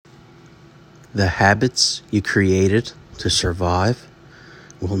The habits you created to survive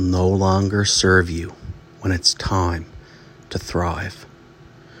will no longer serve you when it's time to thrive.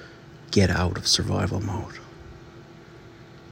 Get out of survival mode.